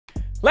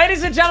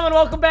Ladies and gentlemen,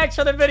 welcome back to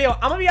another video.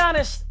 I'm gonna be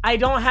honest, I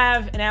don't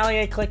have an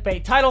LEA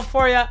clickbait title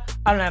for you.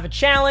 I don't have a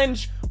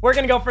challenge. We're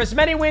gonna go for as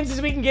many wins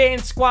as we can get in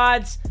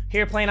squads.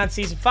 Here playing on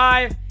season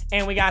 5,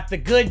 and we got the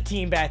good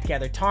team back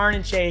together. Tarn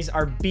and Chase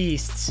are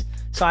beasts,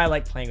 so I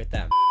like playing with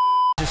them.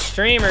 He's a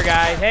streamer,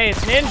 guys. Hey, it's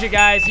Ninja,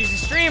 guys. He's a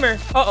streamer.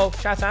 Uh-oh,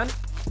 shots on.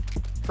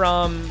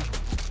 From,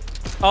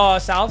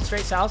 south,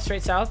 straight south,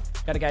 straight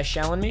south. Got a guy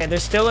shelling me. And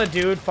there's still a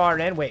dude far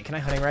in. Wait, can I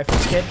hunting rifle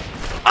this kid?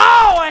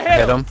 Oh, I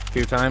hit him a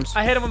few times.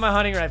 I hit him with my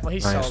hunting rifle.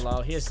 He's nice. so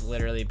low. He is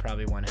literally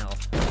probably 1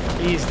 health.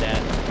 He's dead.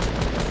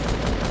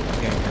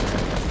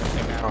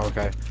 Oh,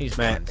 okay. He's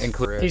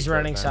He's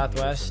running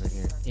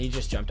southwest. He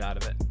just jumped out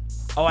of it.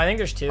 Oh, I think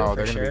there's 2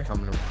 for sure.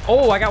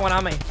 Oh, I got one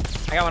on me.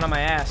 I got one on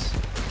my ass.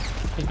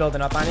 He's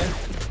building up on you.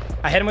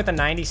 I hit him with a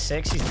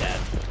 96. He's dead.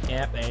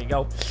 Yep, there you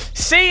go.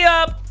 See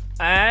ya.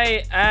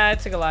 I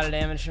took a lot of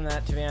damage from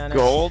that, to be honest.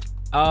 Gold.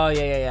 Oh,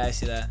 yeah. I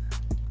see that.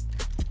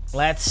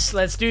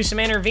 Let's do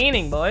some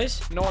intervening,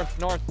 boys. North.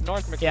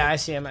 Yeah, I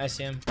see him.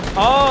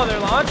 Oh, they're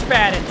launch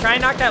padding. Try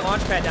and knock that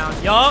launch pad down.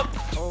 Yup.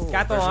 Oh,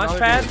 got the launch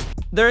pad.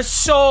 There's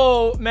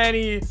so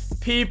many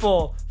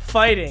people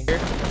fighting.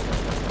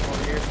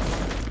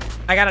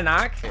 I got a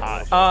knock.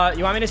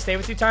 You want me to stay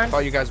with you, Tarn? Oh,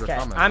 you guys were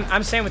coming.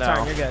 I'm staying with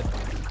Tarn. You're good.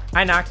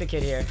 I knocked the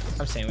kid here.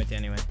 I'm staying with you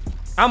anyway.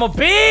 I'm a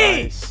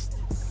beast.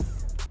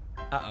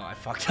 Uh-oh, I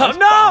fucked up.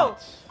 No!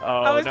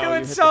 I was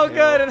doing so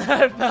good and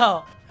then I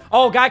fell.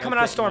 Oh, guy coming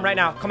out of storm right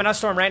now.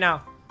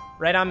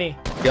 Right on me.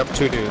 Yep,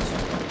 2 dudes.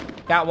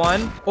 Got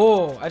one.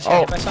 Oh, I just got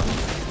hit by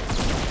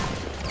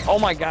something. Oh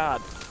my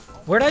god.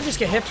 Where'd I just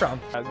get hit from?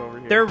 Over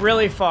here. They're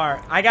really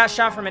far. I got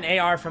shot from an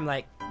AR from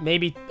like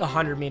maybe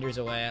 100 meters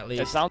away at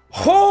least. Sounds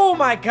Oh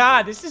my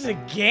god, this is a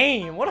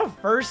game. What a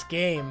first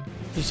game.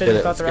 You said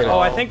you thought the rest. Oh,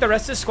 I think the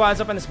rest of the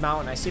squad's up on this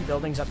mountain. I see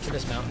buildings up to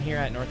this mountain here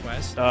at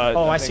Northwest.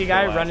 Oh, I see a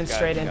guy running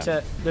straight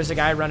into. There's a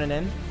guy running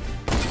in.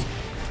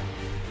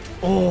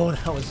 Oh,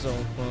 that was so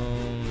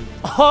fun.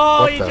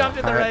 Oh, he jumped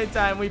at the right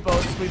time. We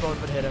both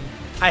would hit him.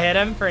 I hit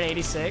him for an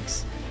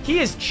 86. He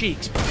is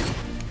cheeks, bro.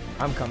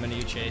 I'm coming to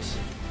you, Chase.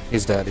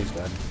 He's dead. You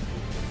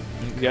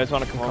guys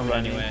want to come over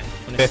anyway?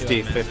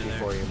 50 for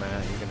you,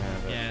 man. You can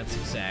have it. Yeah, that's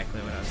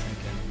exactly what I was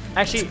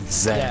thinking. Actually,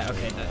 yeah,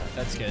 okay,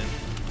 that's good.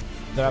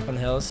 They're up on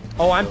the hills.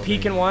 Oh, I'm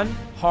peeking one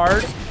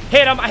hard.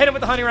 Hit him. I hit him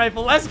with the hunting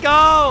rifle. Let's go.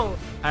 All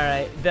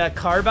right, the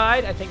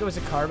carbide. I think it was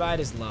a carbide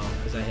is low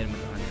because I hit him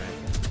with the hunting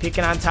rifle.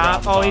 Peeking on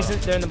top. Oh,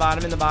 they're in the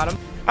bottom.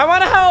 I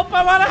want to help.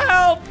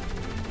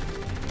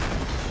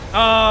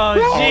 Oh,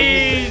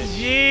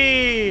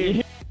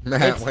 GG.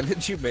 Man, when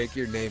did you make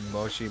your name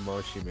Moshi,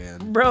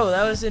 man? Bro,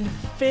 that was in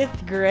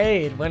 5th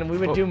grade when we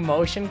would do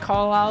motion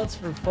call-outs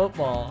for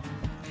football.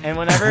 And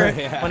whenever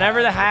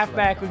the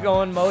halfback would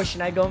go in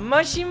motion, I'd go,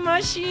 mushy.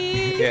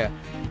 Yeah.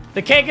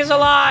 The cake is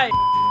alive.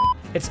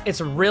 It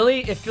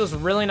feels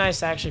really nice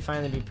to actually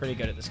finally be pretty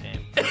good at this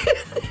game.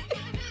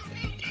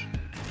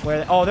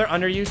 Oh, they're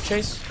underused,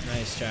 Chase.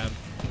 Nice job.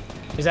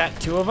 Is that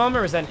 2 of them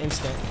or is that an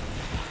instant?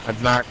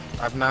 I've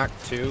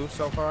knocked 2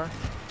 so far.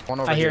 One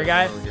over I hear a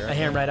guy. I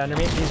hear him right under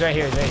me. He's right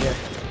here.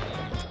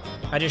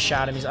 I just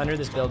shot him. He's under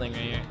this building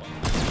right here.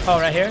 Oh,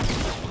 right here.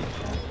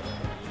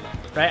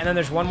 Right, and then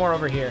there's one more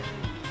over here.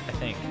 I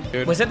think.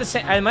 Dude. Was it the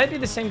same? It might be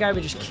the same guy we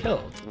just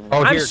killed.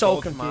 Oh, I'm here,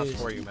 so confused.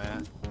 For you,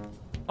 Matt.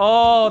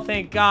 Oh,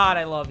 thank God,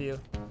 I love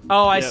you.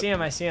 Oh, I see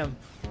him.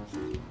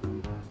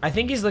 I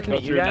think he's looking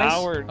at you guys.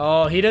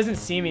 Oh, he doesn't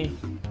see me.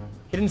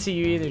 He didn't see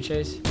you either,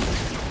 Chase.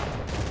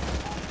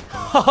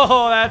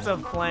 Oh, that's a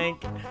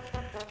flank.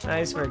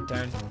 Nice work,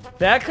 Tarn.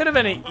 That could have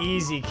been an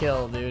easy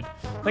kill, dude.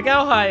 Look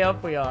how high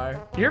up we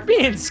are. You're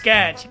being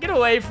sketch. Get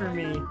away from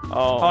me.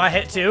 Oh, I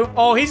hit 2.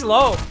 Oh, he's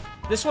low.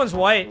 This one's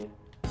white.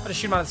 I'm gonna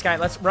shoot him on the sky.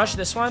 Let's rush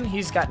this one.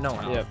 He's got no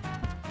health. Yep.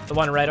 The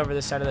one right over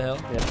this side of the hill.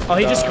 Yep. Oh,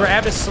 he just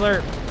grabbed a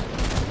slurp.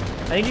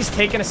 I think he's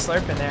taking a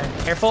slurp in there.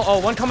 Careful. Oh,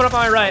 one coming up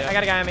on my right. I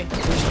got a guy on me. Did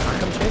you just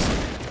knock him,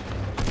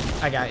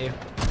 Chase? I got you.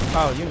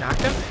 Oh, you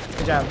knocked him?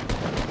 Good job.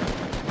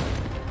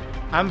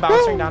 I'm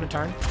bouncing down to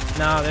Tarn.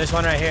 No, there's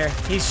one right here.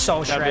 He's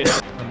so shredded.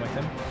 I'm with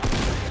him.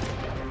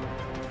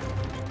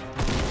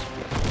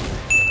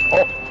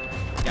 Oh.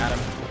 Got him.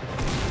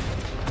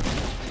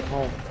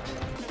 Oh.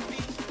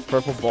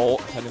 Purple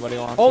bolt. Anybody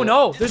wants Oh,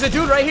 no. There's a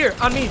dude right here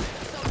on me.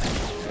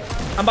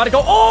 I'm about to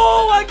go.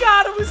 Oh, I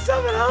got him with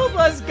 7 health.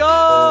 Let's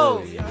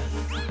go.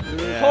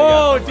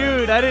 Oh,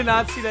 dude. I did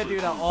not see that dude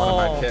at all.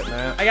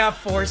 I got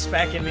 4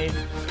 spec in me.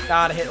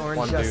 Gotta hit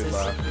orange justice.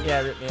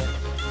 Yeah, rip me in.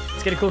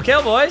 Let's get a cool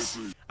kill, boys.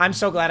 I'm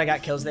so glad I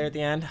got kills there at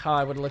the end. Oh,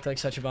 I would have looked like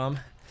such a bum.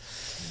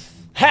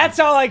 That's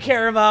all I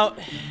care about.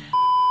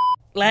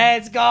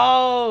 Let's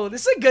go.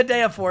 This is a good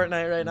day of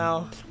Fortnite right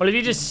now. What if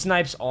he just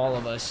snipes all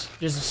of us?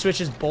 Just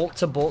switches bolt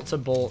to bolt to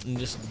bolt and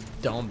just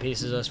dome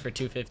pieces us for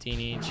 215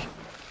 each.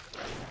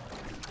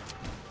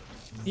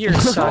 You're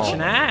such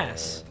an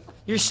ass.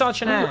 You're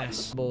such an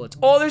ass. Bullets.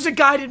 Oh, there's a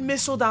guided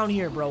missile down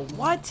here, bro.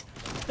 What?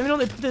 Let me know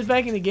they put this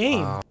back in the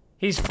game.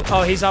 He's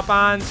up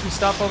on some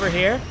stuff over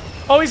here.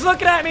 Oh, he's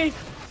looking at me.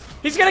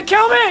 He's gonna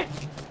kill me!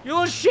 You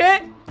little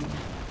shit!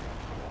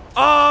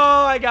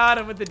 Oh, I got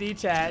him with the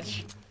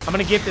detach. I'm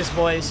gonna get this,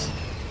 boys.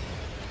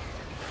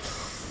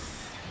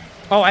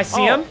 Oh, I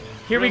see him.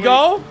 Here we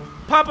go.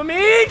 Papa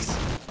Meeks.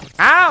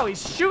 Ow,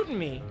 he's shooting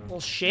me. Little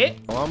shit.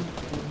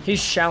 He's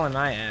shelling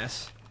my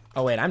ass.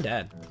 Oh, wait, I'm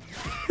dead.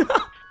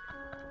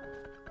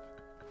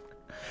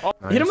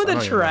 Nice. Hit him with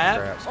a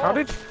trap.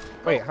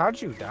 Wait,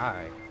 how'd you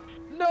die?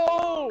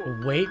 No!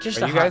 Wait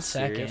just Are a you hot guys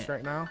second. serious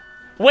right now?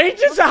 Wait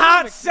just a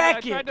hot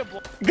second.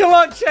 Good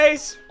luck,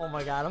 Chase. Oh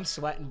my god, I'm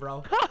sweating,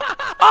 bro.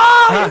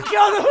 Oh, you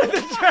killed him with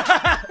the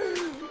trap.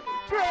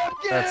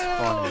 That's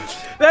funny.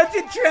 That's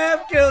a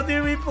trap kill,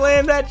 dude. We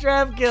planned that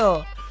trap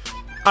kill.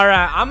 All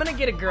right, I'm gonna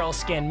get a girl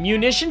skin.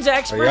 Munitions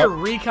expert or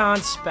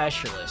recon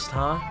specialist,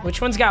 huh?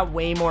 Which one's got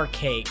way more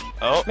cake?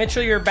 Oh,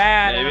 Mitchell, you're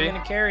bad. maybe. I'm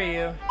gonna carry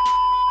you.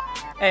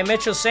 Hey,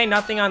 Mitchell, say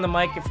nothing on the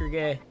mic if you're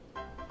gay.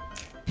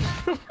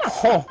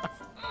 Oh.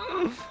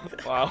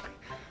 Wow.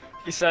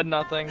 He said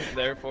nothing,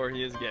 therefore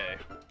he is gay.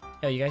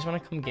 Yo, you guys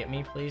want to come get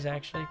me, please,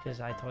 actually? Because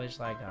I totally just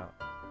lagged out.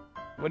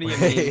 What do you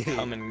mean,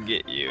 come and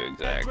get you,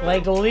 exactly?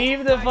 Like,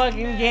 leave the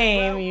fucking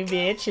game, you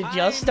bitch. It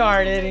just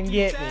started and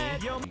get me.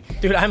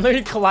 Dude, I'm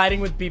literally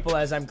colliding with people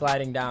as I'm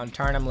gliding down.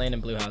 Tarn, I'm laying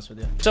in Blue House with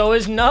you. So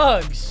is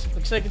Nugs.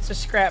 Looks like it's a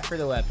scrap for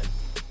the weapon.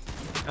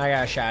 I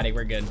got a shotty.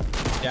 We're good.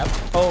 Yep.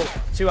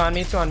 Oh, two on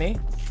me, two on me.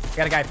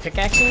 Got a guy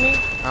pickaxing me.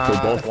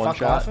 We're both one fuck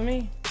shot. off of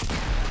me.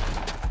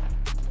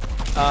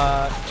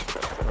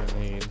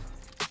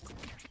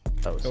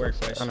 That was Good work,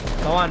 boys.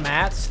 Go on,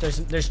 Mats.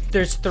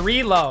 There's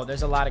 3 low.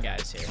 There's a lot of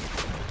guys here.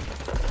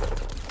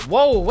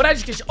 Whoa, what I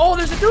just get? Oh,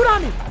 there's a dude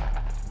on me.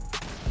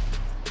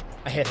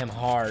 I hit him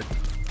hard.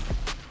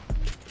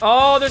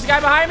 Oh, there's a guy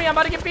behind me. I'm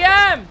about to get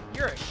BM.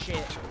 You're a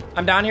shit.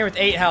 I'm down here with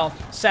 8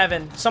 health.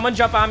 7. Someone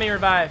jump on me,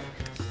 revive.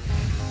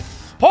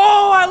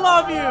 Oh, I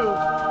love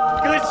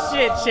you. Good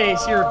shit,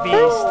 Chase. You're a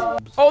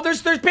beast. Oh,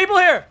 there's people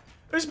here.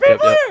 There's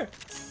people here.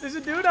 There's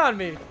a dude on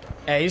me.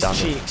 Hey, he's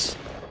cheeks.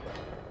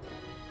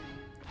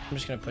 I'm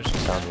just gonna push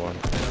this down one.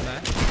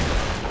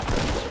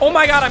 Oh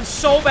my god, I'm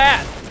so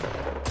bad.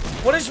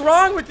 What is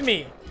wrong with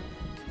me?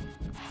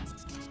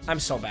 I'm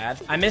so bad.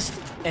 I missed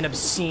an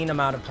obscene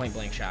amount of point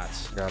blank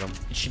shots. Got him.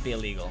 It should be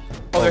illegal.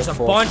 Oh, there's a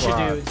bunch of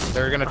dudes.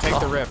 They're gonna take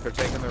the rift. They're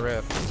taking the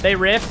rift. They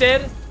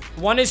rifted.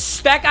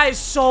 That guy is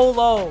so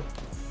low.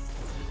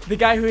 The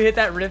guy who hit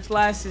that rift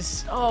last is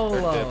so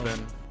low.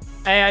 Dipping.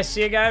 Hey, I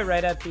see a guy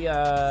right at the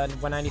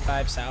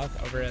 195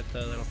 south over at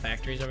the little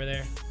factories over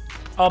there.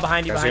 Oh,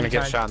 behind you, behind you.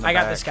 I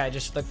got this guy.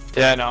 Just look.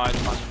 Yeah, no, I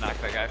just wanted to knock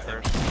that guy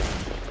first.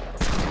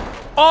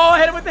 Oh,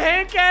 hit him with the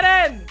hand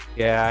cannon.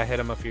 Yeah, I hit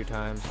him a few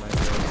times.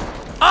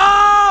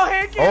 Oh,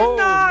 hand cannon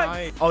knock.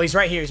 Nice. Oh, he's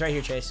right here. He's right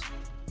here, Chase.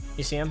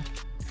 You see him?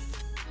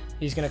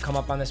 He's gonna come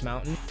up on this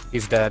mountain.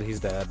 He's dead. He's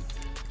dead.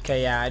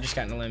 Okay, yeah, I just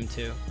got in a limb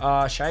too.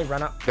 Should I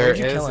run up? Where'd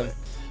you kill him?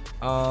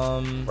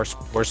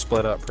 We're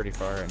split up pretty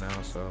far right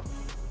now, so.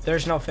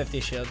 There's no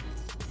 50 shield.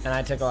 And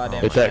I took a lot of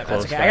damage. It's that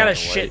close. Okay. I got a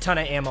shit ton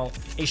of ammo.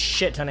 A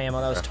shit ton of ammo.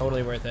 That was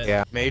totally worth it.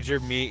 Yeah. Major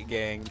Meat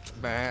Gang.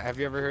 Man, have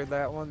you ever heard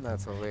that one?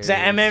 That's hilarious. Is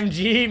that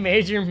MMG,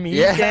 Major Meat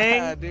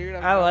Gang? Dude,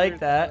 I like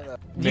that.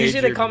 Usually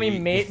they call me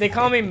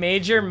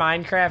Major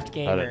Minecraft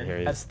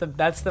Gamer.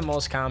 That's the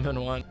most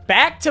common one.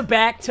 Back to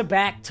back to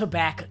back to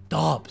back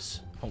dubs.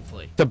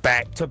 Hopefully. To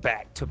back to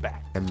back to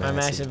back. A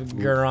massive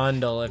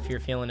Grundle if you're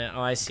feeling it.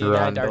 Oh, I see a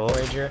guy, Dark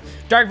Voyager.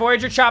 Dark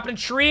Voyager chopping a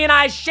tree and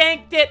I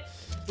shanked it.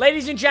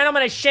 Ladies and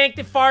gentlemen, I shanked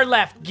it far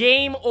left.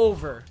 Game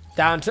over.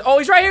 Down to... Oh,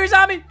 he's right here. He's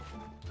on me.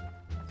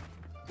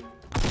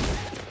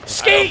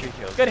 Skeet.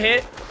 Good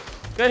hit.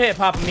 Good hit,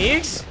 Papa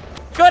Meeks.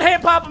 Good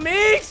hit, Papa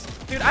Meeks.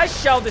 Dude, I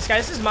shelled this guy.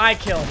 This is my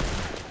kill.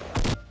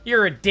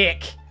 You're a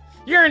dick.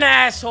 You're an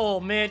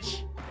asshole,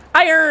 Mitch.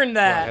 I earned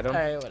that. All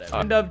right,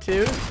 whatever. Dub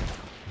 2.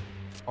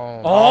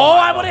 Oh,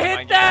 I would have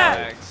hit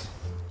that.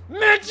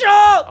 Mitchell.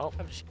 Oh.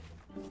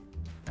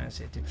 I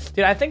see it too.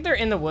 Dude, I think they're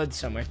in the woods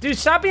somewhere. Dude,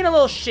 stop being a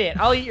little shit.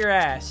 I'll eat your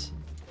ass.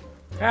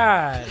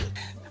 God.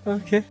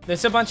 Okay.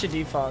 There's a bunch of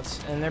defaults,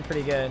 and they're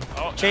pretty good.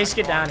 Oh, Chase,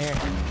 get down here.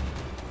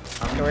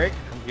 I'm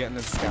getting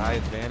the sky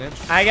advantage.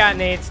 I got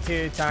nades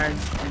too, Tarn.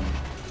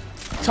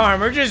 Tarn,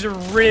 we're just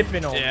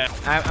ripping them. Yeah.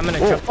 I'm gonna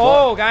jump.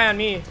 Oh, guy on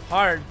me.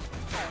 Hard.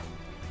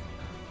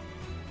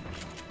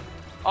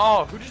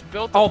 Oh, who just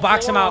built the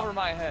box him out over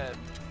my head?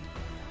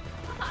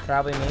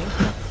 Probably me.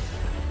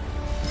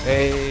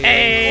 Hey.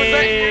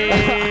 Hey.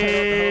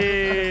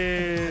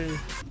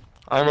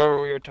 I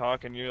remember we were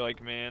talking, you're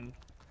like, man,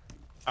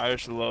 I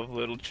just love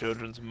little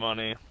children's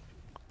money.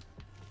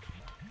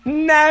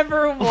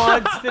 Never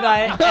once did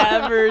I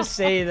ever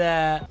say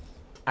that.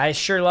 I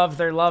sure love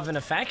their love and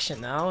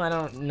affection, though. I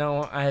don't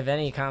know I have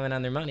any comment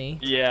on their money.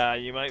 Yeah,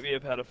 you might be a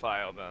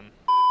pedophile then.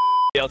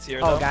 Else here,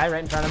 oh, guy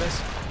right in front of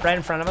us. Right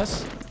in front of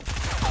us.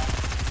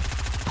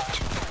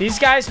 These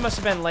guys must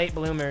have been late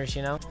bloomers,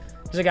 you know?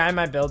 There's a guy in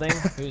my building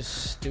who's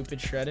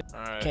stupid shredded.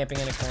 Right. Camping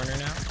in a corner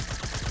now.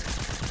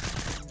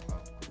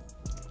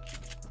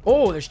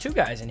 Oh, there's 2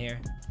 guys in here.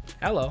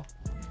 Hello.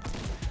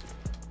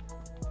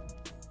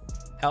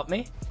 Help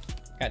me.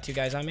 Got 2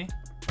 guys on me.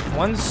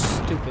 One's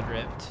stupid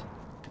ripped.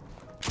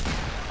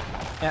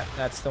 Yep,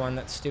 that's the one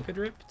that's stupid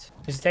ripped.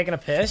 Is he taking a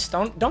piss?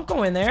 Don't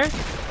go in there.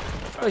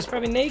 Oh, he's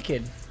probably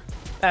naked.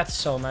 That's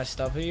so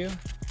messed up of you.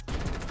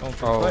 Going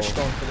for the push,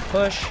 going for the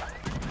push.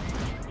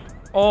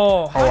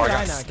 Oh, how did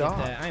I not stuck.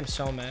 get that? I am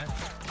so mad.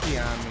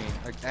 Yeah, on me.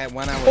 Like,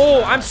 when I was Oh,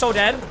 not- I'm so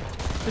dead.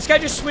 This guy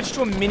just switched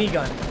to a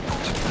minigun.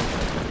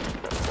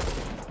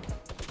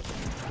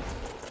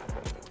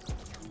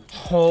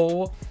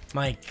 Oh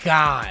my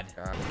god.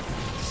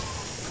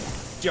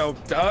 Joe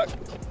Duck.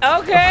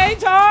 Okay,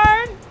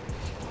 Tarn.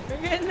 We're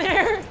getting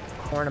there.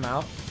 Pouring him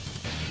out.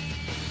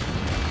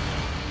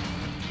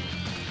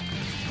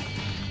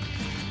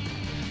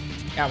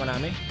 Got one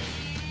on me.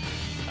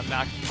 I'm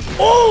not.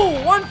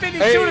 Oh,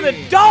 152 to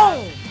the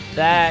dome.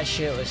 That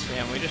shit was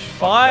Damn, we just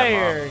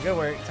fire. Good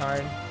work,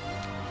 Tarn.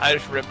 I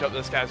just ripped up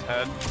this guy's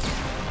head.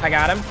 I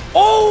got him.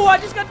 Oh, I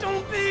just got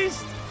dome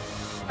beast.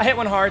 I hit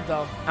one hard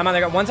though. I'm on the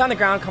ground. One's on the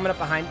ground coming up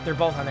behind. They're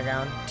both on the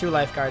ground. 2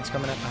 lifeguards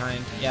coming up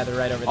behind. Yeah, they're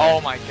right over there. Oh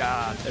my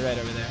god. They're right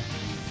over there.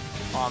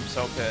 Oh, I'm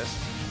so pissed.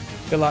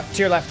 Good luck. To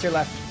your left, to your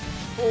left.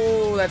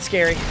 Oh, that's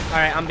scary. All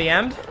right, I'm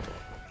BM'd.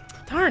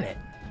 Darn it.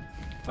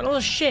 What a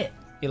little shit.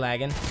 You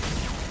lagging.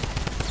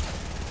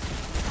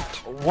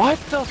 What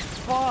the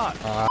fuck?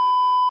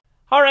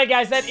 All right,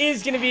 guys, that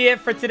is going to be it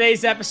for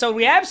today's episode.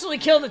 We absolutely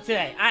killed it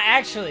today.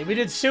 We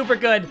did super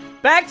good.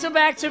 Back to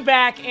back to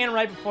back, and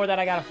right before that,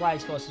 I got a Fly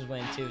Explosives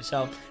win, too.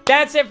 So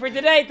that's it for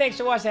today. Thanks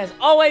for watching. As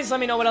always, let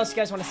me know what else you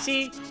guys want to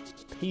see.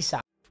 Peace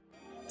out.